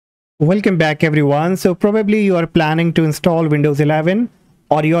Welcome back everyone. So probably you are planning to install Windows 11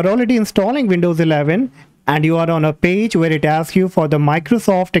 or you are already installing Windows 11 and you are on a page where it asks you for the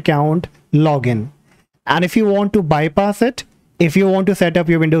Microsoft account login. And if you want to bypass it, if you want to set up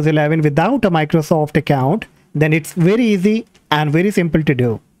your Windows 11 without a Microsoft account, then it's very easy and very simple to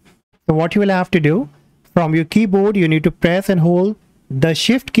do. So what you will have to do, from your keyboard, you need to press and hold the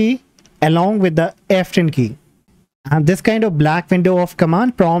Shift key along with the F10 key. And this kind of black window of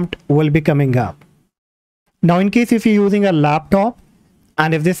command prompt will be coming up. Now, in case if you're using a laptop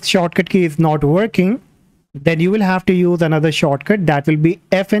and if this shortcut key is not working, then you will have to use another shortcut that will be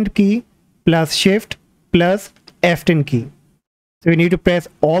F10 key plus Shift plus F10 key. So you need to press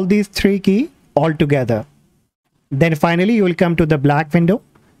all these three keys all together. Then finally you will come to the black window.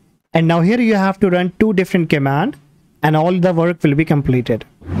 And now here you have to run two different commands and all the work will be completed.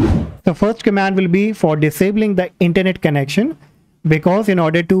 The first command will be for disabling the internet connection, because in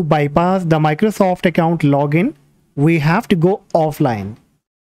order to bypass the Microsoft account login, we have to go offline.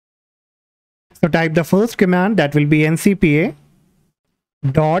 So type the first command, that will be ncpa.cpl.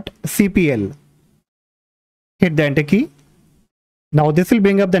 Hit the enter key. Now this will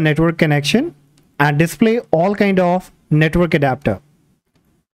bring up the network connection and display all kind of network adapter.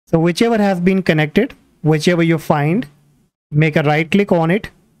 So whichever has been connected, whichever you find, make a right click on it.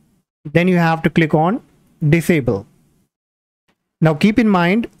 Then you have to click on disable. Now keep in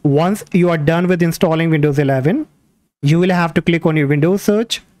mind, once you are done with installing Windows 11, you will have to click on your Windows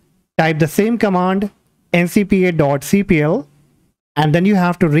search, type the same command ncpa.cpl, and then you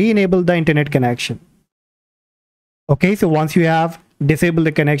have to re-enable the internet connection. Okay, so once you have disabled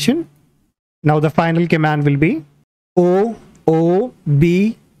the connection, now the final command will be oobe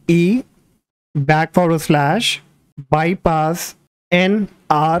 /bypassnro.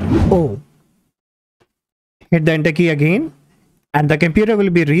 Hit the enter key again and the computer will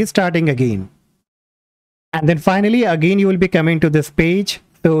be restarting again. And then finally again you will be coming to this page.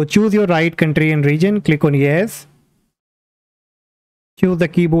 So choose your right country and region, click on yes. Choose the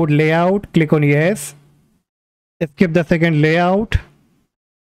keyboard layout, click on yes. Skip the second layout.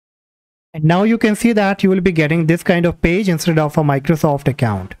 And now you can see that you will be getting this kind of page instead of a Microsoft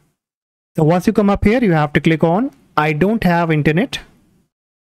account. So once you come up here, you have to click on I don't have internet.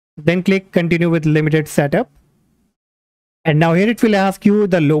 Then click continue with limited setup. And now here it will ask you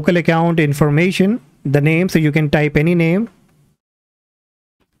the local account information, the name, so you can type any name.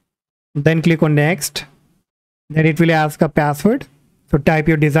 Then click on next. Then it will ask a password. So type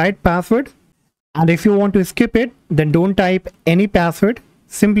your desired password. And if you want to skip it, then don't type any password.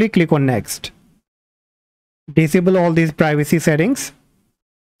 Simply click on next. Disable all these privacy settings.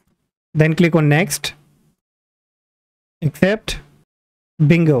 Then click on next. Accept.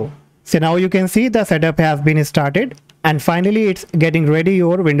 Bingo. So now you can see the setup has been started and finally it's getting ready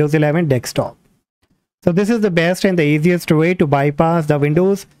your Windows 11 desktop. So this is the best and the easiest way to bypass the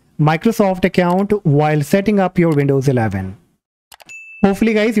Windows Microsoft account while setting up your Windows 11.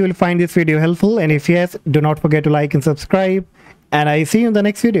 Hopefully guys you will find this video helpful, and if yes, do not forget to like and subscribe, and I see you in the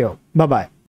next video. Bye bye.